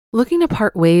Looking to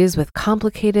part ways with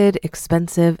complicated,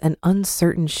 expensive, and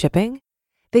uncertain shipping?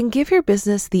 Then give your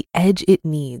business the edge it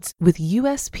needs with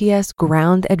USPS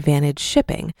Ground Advantage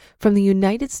shipping from the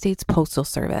United States Postal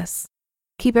Service.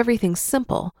 Keep everything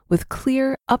simple with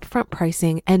clear, upfront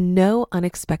pricing and no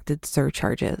unexpected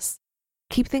surcharges.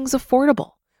 Keep things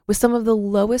affordable with some of the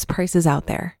lowest prices out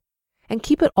there. And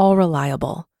keep it all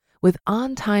reliable with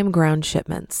on-time ground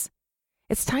shipments.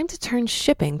 It's time to turn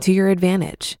shipping to your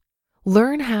advantage.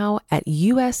 Learn how at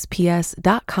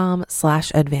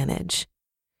USPS.com/advantage.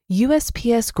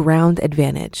 USPS Ground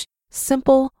Advantage.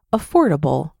 Simple,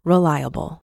 affordable,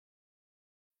 reliable.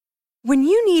 When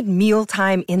you need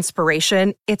mealtime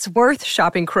inspiration, it's worth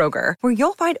shopping Kroger, where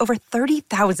you'll find over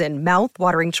 30,000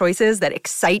 mouth-watering choices that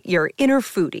excite your inner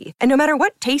foodie. And no matter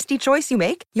what tasty choice you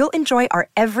make, you'll enjoy our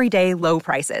everyday low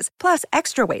prices, plus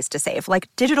extra ways to save, like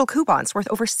digital coupons worth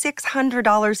over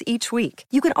 $600 each week.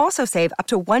 You can also save up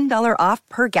to $1 off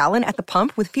per gallon at the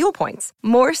pump with fuel points.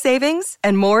 More savings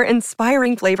and more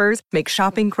inspiring flavors make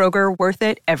shopping Kroger worth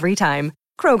it every time.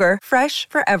 Kroger, fresh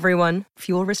for everyone.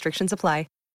 Fuel restrictions apply.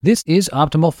 This is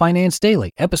Optimal Finance Daily,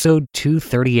 episode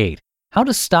 238, How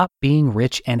to Stop Being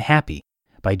Rich and Happy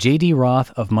by J.D.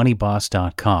 Roth of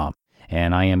MoneyBoss.com.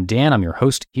 And I am Dan, I'm your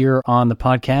host here on the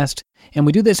podcast. And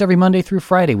we do this every Monday through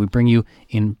Friday. We bring you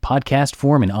in podcast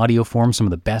form, in audio form, some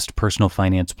of the best personal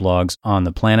finance blogs on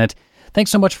the planet.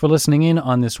 Thanks so much for listening in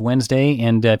on this Wednesday.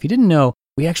 And if you didn't know,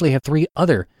 we actually have 3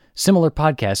 other similar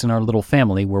podcasts in our little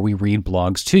family where we read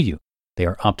blogs to you. They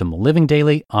are Optimal Living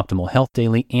Daily, Optimal Health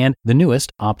Daily, and the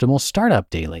newest, Optimal Startup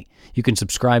Daily. You can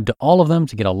subscribe to all of them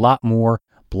to get a lot more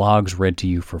blogs read to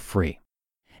you for free.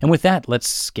 And with that,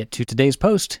 let's get to today's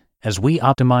post as we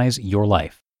optimize your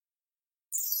life.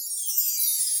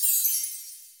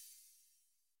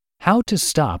 How to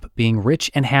Stop Being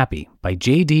Rich and Happy by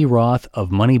J.D. Roth of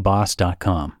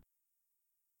MoneyBoss.com.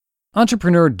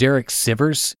 Entrepreneur Derek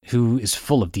Sivers, who is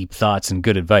full of deep thoughts and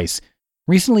good advice,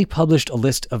 recently published a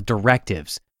list of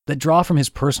directives that draw from his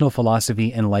personal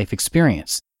philosophy and life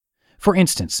experience. For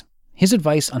instance, his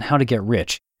advice on how to get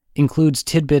rich includes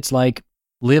tidbits like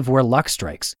live where luck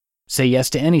strikes, say yes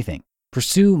to anything,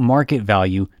 pursue market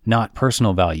value, not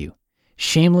personal value,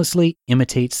 shamelessly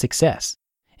imitate success,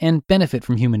 and benefit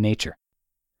from human nature.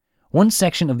 One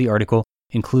section of the article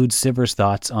includes Sivers'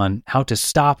 thoughts on how to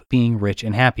stop being rich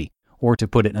and happy, or to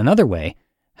put it another way,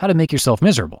 how to make yourself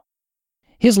miserable.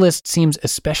 His list seems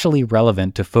especially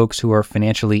relevant to folks who are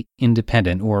financially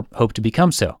independent or hope to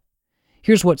become so.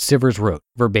 Here's what Sivers wrote,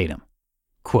 verbatim.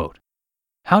 Quote,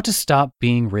 How to Stop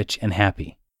Being Rich and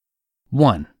Happy.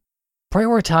 1.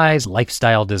 Prioritize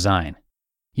lifestyle design.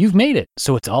 You've made it,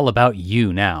 so it's all about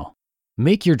you now.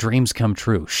 Make your dreams come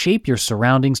true. Shape your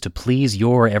surroundings to please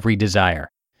your every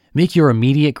desire. Make your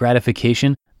immediate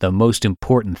gratification the most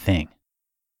important thing.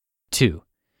 2.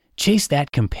 Chase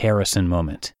that comparison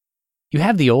moment. You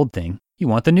have the old thing, you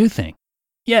want the new thing.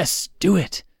 Yes, do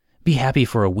it. Be happy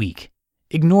for a week.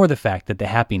 Ignore the fact that the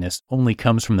happiness only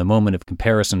comes from the moment of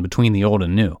comparison between the old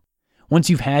and new. Once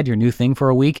you've had your new thing for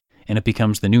a week and it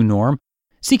becomes the new norm,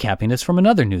 seek happiness from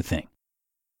another new thing.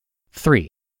 3.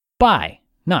 Buy,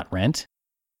 not rent.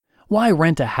 Why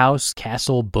rent a house,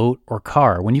 castle, boat, or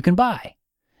car when you can buy?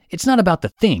 It's not about the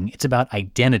thing, it's about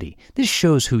identity. This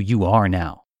shows who you are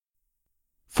now.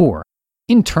 4.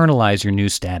 Internalize your new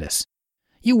status.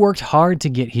 You worked hard to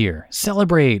get here.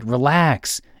 Celebrate,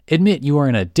 relax. Admit you are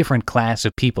in a different class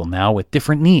of people now with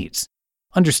different needs.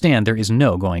 Understand there is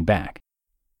no going back.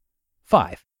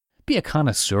 5. Be a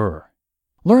connoisseur.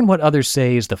 Learn what others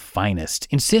say is the finest.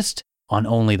 Insist on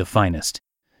only the finest.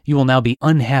 You will now be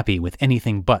unhappy with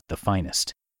anything but the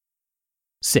finest.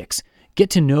 6. Get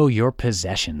to know your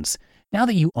possessions. Now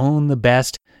that you own the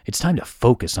best, it's time to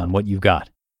focus on what you've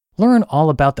got. Learn all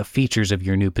about the features of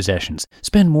your new possessions.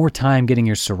 Spend more time getting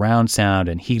your surround sound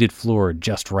and heated floor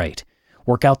just right.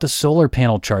 Work out the solar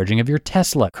panel charging of your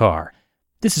Tesla car.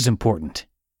 This is important.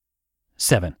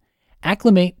 7.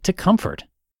 Acclimate to comfort.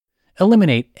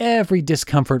 Eliminate every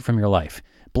discomfort from your life.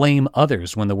 Blame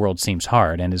others when the world seems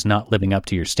hard and is not living up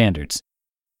to your standards.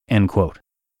 End quote.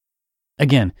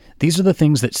 Again, these are the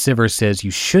things that Sivers says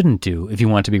you shouldn't do if you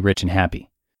want to be rich and happy.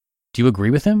 Do you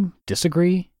agree with him?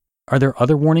 Disagree? Are there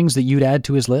other warnings that you'd add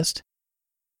to his list?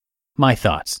 My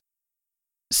thoughts.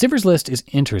 Sivers' list is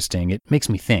interesting. It makes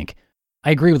me think.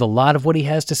 I agree with a lot of what he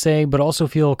has to say, but also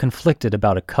feel conflicted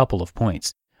about a couple of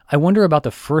points. I wonder about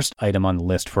the first item on the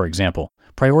list, for example,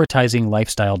 prioritizing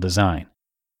lifestyle design.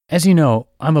 As you know,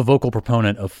 I'm a vocal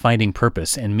proponent of finding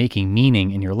purpose and making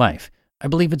meaning in your life. I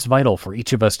believe it's vital for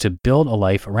each of us to build a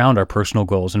life around our personal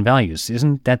goals and values.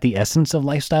 Isn't that the essence of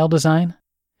lifestyle design?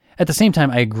 At the same time,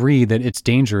 I agree that it's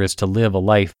dangerous to live a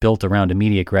life built around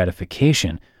immediate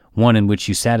gratification, one in which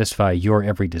you satisfy your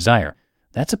every desire.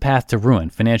 That's a path to ruin,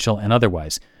 financial and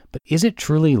otherwise. But is it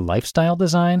truly lifestyle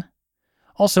design?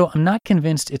 Also, I'm not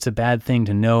convinced it's a bad thing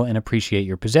to know and appreciate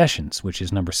your possessions, which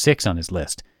is number 6 on his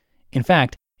list. In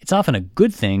fact, it's often a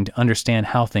good thing to understand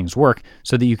how things work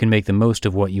so that you can make the most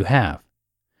of what you have.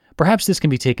 Perhaps this can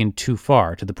be taken too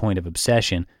far to the point of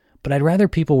obsession, but I'd rather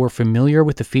people were familiar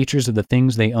with the features of the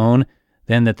things they own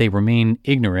than that they remain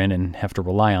ignorant and have to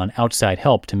rely on outside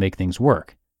help to make things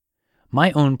work.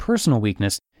 My own personal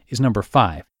weakness is number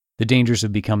 5, the dangers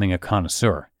of becoming a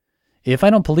connoisseur. If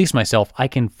I don't police myself, I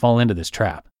can fall into this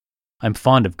trap. I'm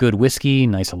fond of good whiskey,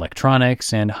 nice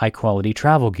electronics, and high-quality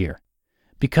travel gear.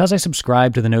 Because I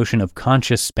subscribe to the notion of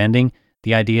conscious spending,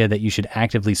 the idea that you should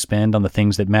actively spend on the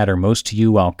things that matter most to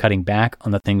you while cutting back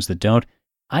on the things that don't,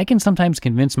 I can sometimes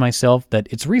convince myself that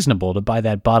it's reasonable to buy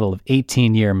that bottle of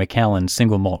 18-year Macallan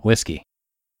single malt whiskey.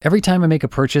 Every time I make a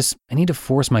purchase, I need to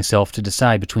force myself to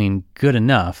decide between good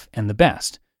enough and the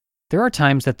best. There are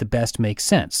times that the best makes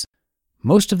sense.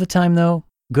 Most of the time, though,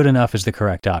 good enough is the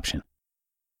correct option.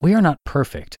 We are not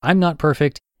perfect. I'm not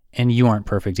perfect, and you aren't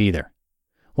perfect either.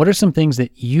 What are some things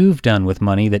that you've done with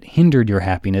money that hindered your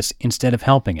happiness instead of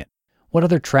helping it? What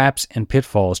other traps and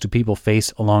pitfalls do people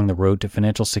face along the road to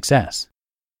financial success?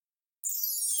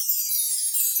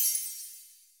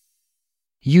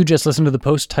 You just listened to the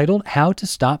post titled How to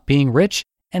Stop Being Rich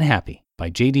and Happy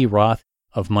by J.D. Roth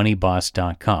of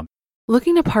MoneyBoss.com.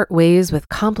 Looking to part ways with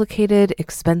complicated,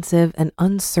 expensive, and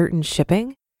uncertain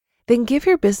shipping? Then give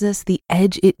your business the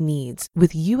edge it needs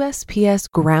with USPS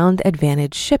Ground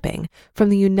Advantage shipping from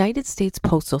the United States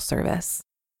Postal Service.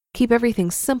 Keep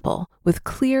everything simple with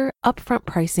clear, upfront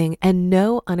pricing and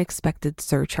no unexpected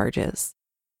surcharges.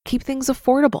 Keep things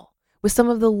affordable with some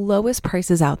of the lowest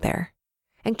prices out there.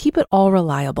 And keep it all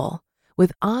reliable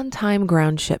with on-time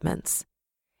ground shipments.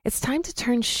 It's time to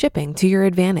turn shipping to your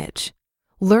advantage.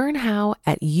 Learn how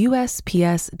at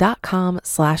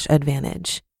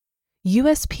USPS.com/advantage.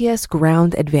 USPS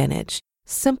Ground Advantage.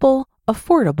 Simple,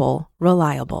 affordable,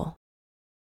 reliable.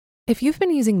 If you've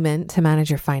been using Mint to manage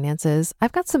your finances,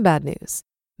 I've got some bad news.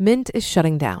 Mint is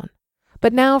shutting down.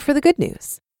 But now for the good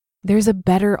news. There's a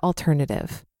better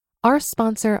alternative. Our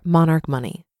sponsor, Monarch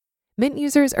Money. Mint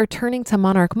users are turning to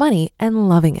Monarch Money and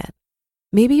loving it.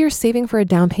 Maybe you're saving for a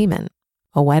down payment,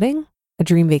 a wedding, a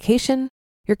dream vacation,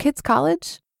 your kid's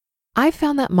college. I've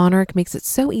found that Monarch makes it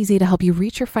so easy to help you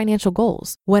reach your financial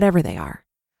goals, whatever they are.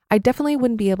 I definitely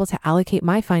wouldn't be able to allocate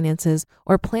my finances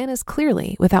or plan as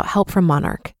clearly without help from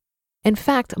Monarch. In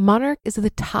fact, Monarch is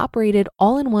the top-rated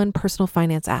all-in-one personal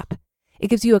finance app. It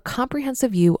gives you a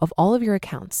comprehensive view of all of your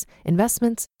accounts,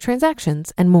 investments,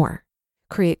 transactions, and more.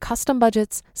 Create custom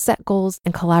budgets, set goals,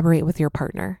 and collaborate with your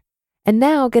partner. And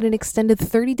now get an extended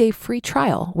 30-day free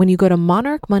trial when you go to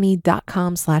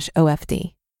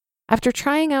monarchmoney.com/OFD. After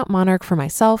trying out Monarch for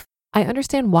myself, I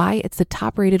understand why it's the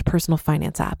top-rated personal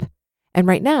finance app. And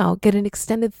right now, get an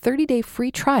extended 30-day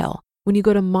free trial when you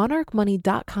go to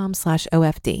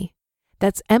monarchmoney.com/OFD.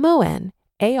 That's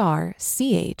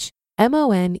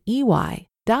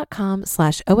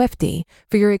monarchmoney.com/OFD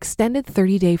for your extended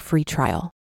 30-day free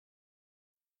trial.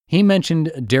 He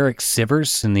mentioned Derek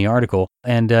Sivers in the article,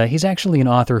 and he's actually an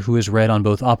author who is read on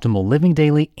both Optimal Living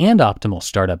Daily and Optimal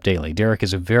Startup Daily. Derek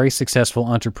is a very successful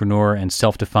entrepreneur and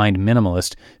self-defined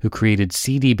minimalist who created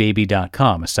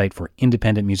cdbaby.com, a site for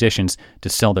independent musicians to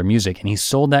sell their music, and he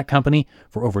sold that company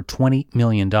for over $20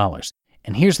 million.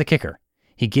 And here's the kicker.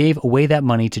 He gave away that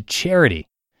money to charity.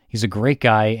 He's a great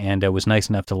guy and was nice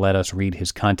enough to let us read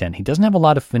his content. He doesn't have a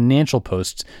lot of financial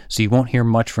posts, so you won't hear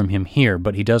much from him here,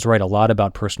 but he does write a lot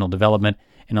about personal development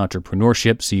and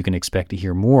entrepreneurship, so you can expect to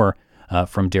hear more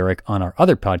from Derek on our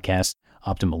other podcasts,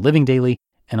 Optimal Living Daily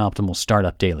and Optimal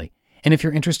Startup Daily. And if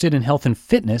you're interested in health and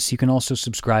fitness, you can also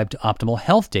subscribe to Optimal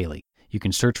Health Daily. You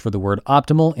can search for the word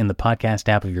optimal in the podcast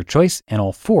app of your choice, and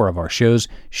all 4 of our shows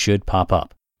should pop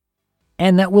up.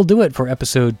 And that will do it for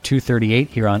episode 238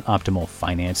 here on Optimal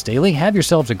Finance Daily. Have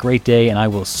yourselves a great day, and I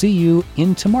will see you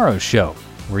in tomorrow's show,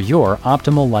 where your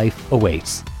optimal life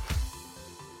awaits.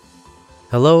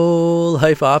 Hello,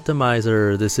 Life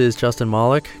Optimizer. This is Justin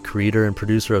Malik, creator and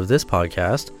producer of this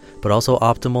podcast, but also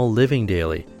Optimal Living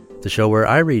Daily, the show where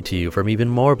I read to you from even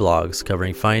more blogs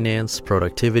covering finance,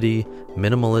 productivity,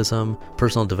 minimalism,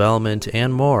 personal development,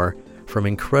 and more, from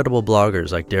incredible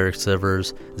bloggers like Derek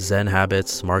Sivers, Zen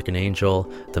Habits, Mark and Angel,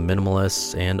 The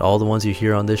Minimalists, and all the ones you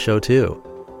hear on this show too.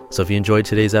 So if you enjoyed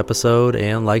today's episode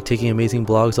and like taking amazing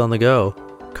blogs on the go,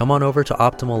 come on over to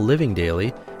Optimal Living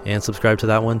Daily and subscribe to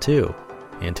that one too.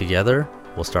 And together,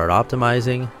 we'll start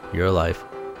optimizing your life.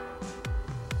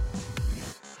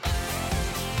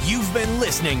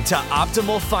 listening to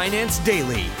Optimal Finance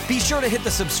Daily. Be sure to hit the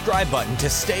subscribe button to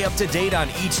stay up to date on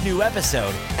each new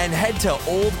episode and head to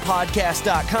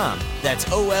oldpodcast.com. That's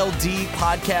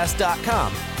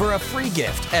OLDpodcast.com for a free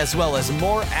gift as well as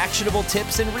more actionable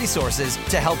tips and resources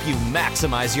to help you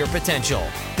maximize your potential.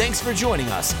 Thanks for joining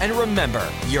us, and remember,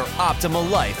 your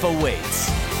optimal life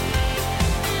awaits.